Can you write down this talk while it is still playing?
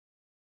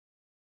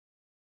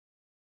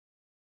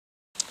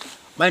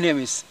My name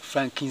is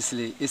Frank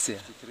Kingsley Essel.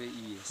 3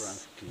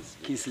 years. Frank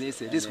Kingsley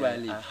Essel. This is where I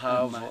live. I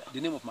have the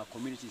name of my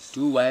community is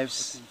 2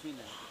 wives,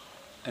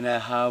 and I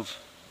have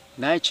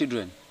 9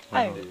 children.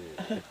 Wow.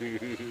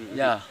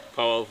 Yeah.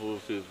 Powerful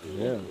people.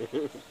 Yeah.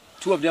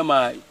 2 of them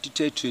are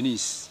teacher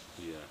trainees.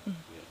 Yeah.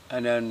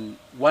 And then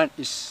one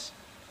has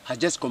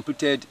just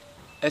completed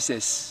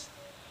SS,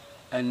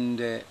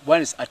 and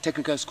one is at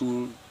technical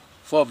school.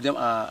 4 of them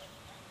are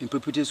in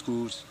preparatory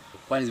schools.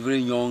 One is very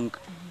young,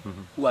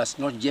 who has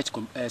not yet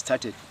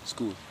started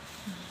school.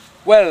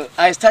 Well,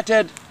 I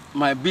started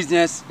my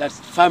business, that's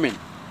farming,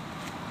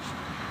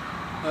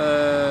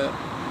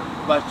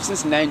 but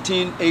since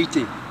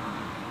 1980.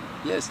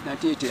 Yes,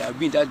 1980. I've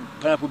been in that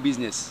pineapple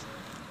business.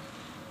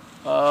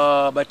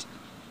 But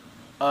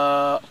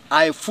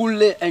I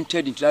fully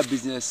entered into that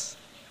business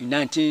in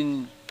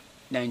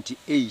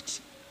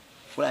 1998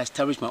 when I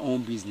established my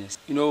own business.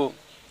 You know,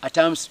 at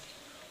times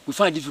we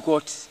find it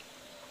difficult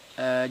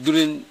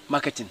during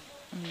marketing.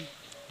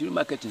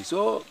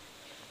 So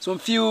some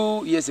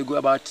few years ago,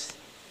 about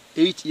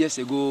 8 years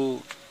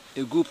ago,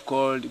 a group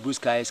called Blue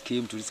Skies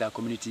came to this our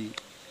community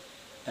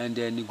and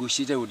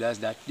negotiated with us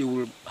that they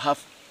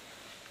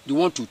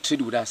want to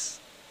trade with us.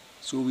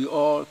 So we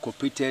all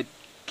cooperated,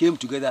 came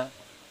together.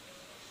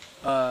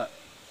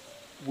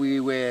 We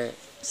were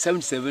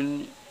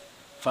 77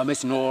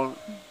 farmers in all,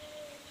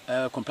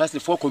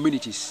 comprising 4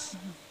 communities.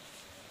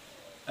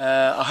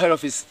 Our head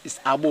office is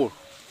Abo,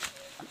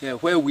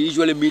 where we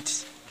usually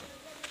meet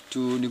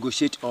to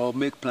negotiate or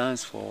make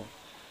plans for.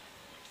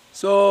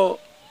 So,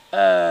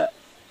 well,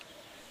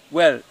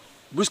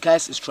 Blue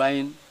Skies is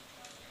trying.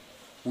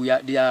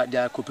 They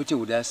are cooperating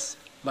with us,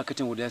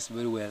 marketing with us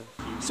very well.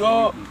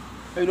 So,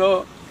 you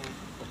know,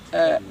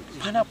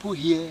 pineapple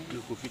here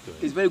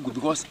is very good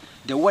because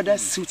the weather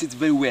suits it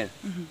very well.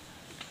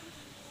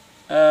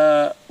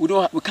 We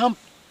can't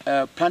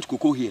plant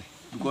cocoa here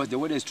because the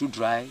weather is too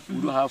dry.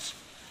 We don't have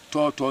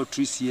tall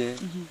trees here.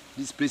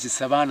 This place is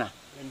savanna.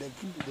 And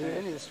the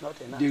rain is not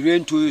enough. The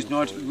rain too is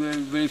not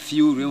very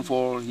few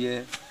rainfall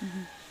here.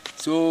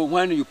 So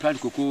when you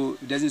plant cocoa,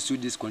 it doesn't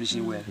suit this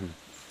condition well.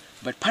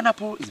 But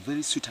pineapple is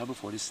very suitable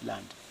for this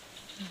land.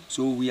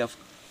 So we have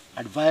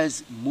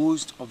advised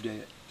most of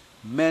the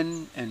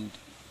men and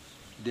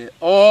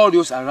all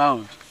those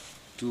around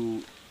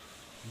to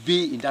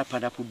be in that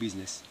pineapple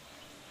business.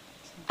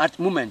 At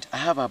the moment, I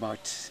have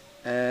about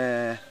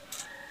 10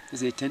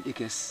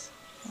 acres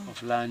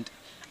of land.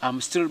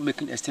 I'm still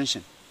making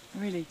extension.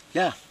 Really?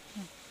 Yeah,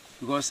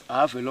 because I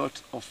have a lot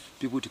of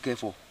people to care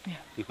for. Yeah.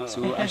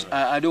 So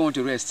I don't want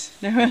to rest.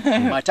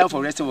 My time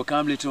for resting will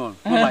come later on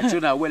when my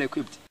children are well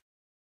equipped.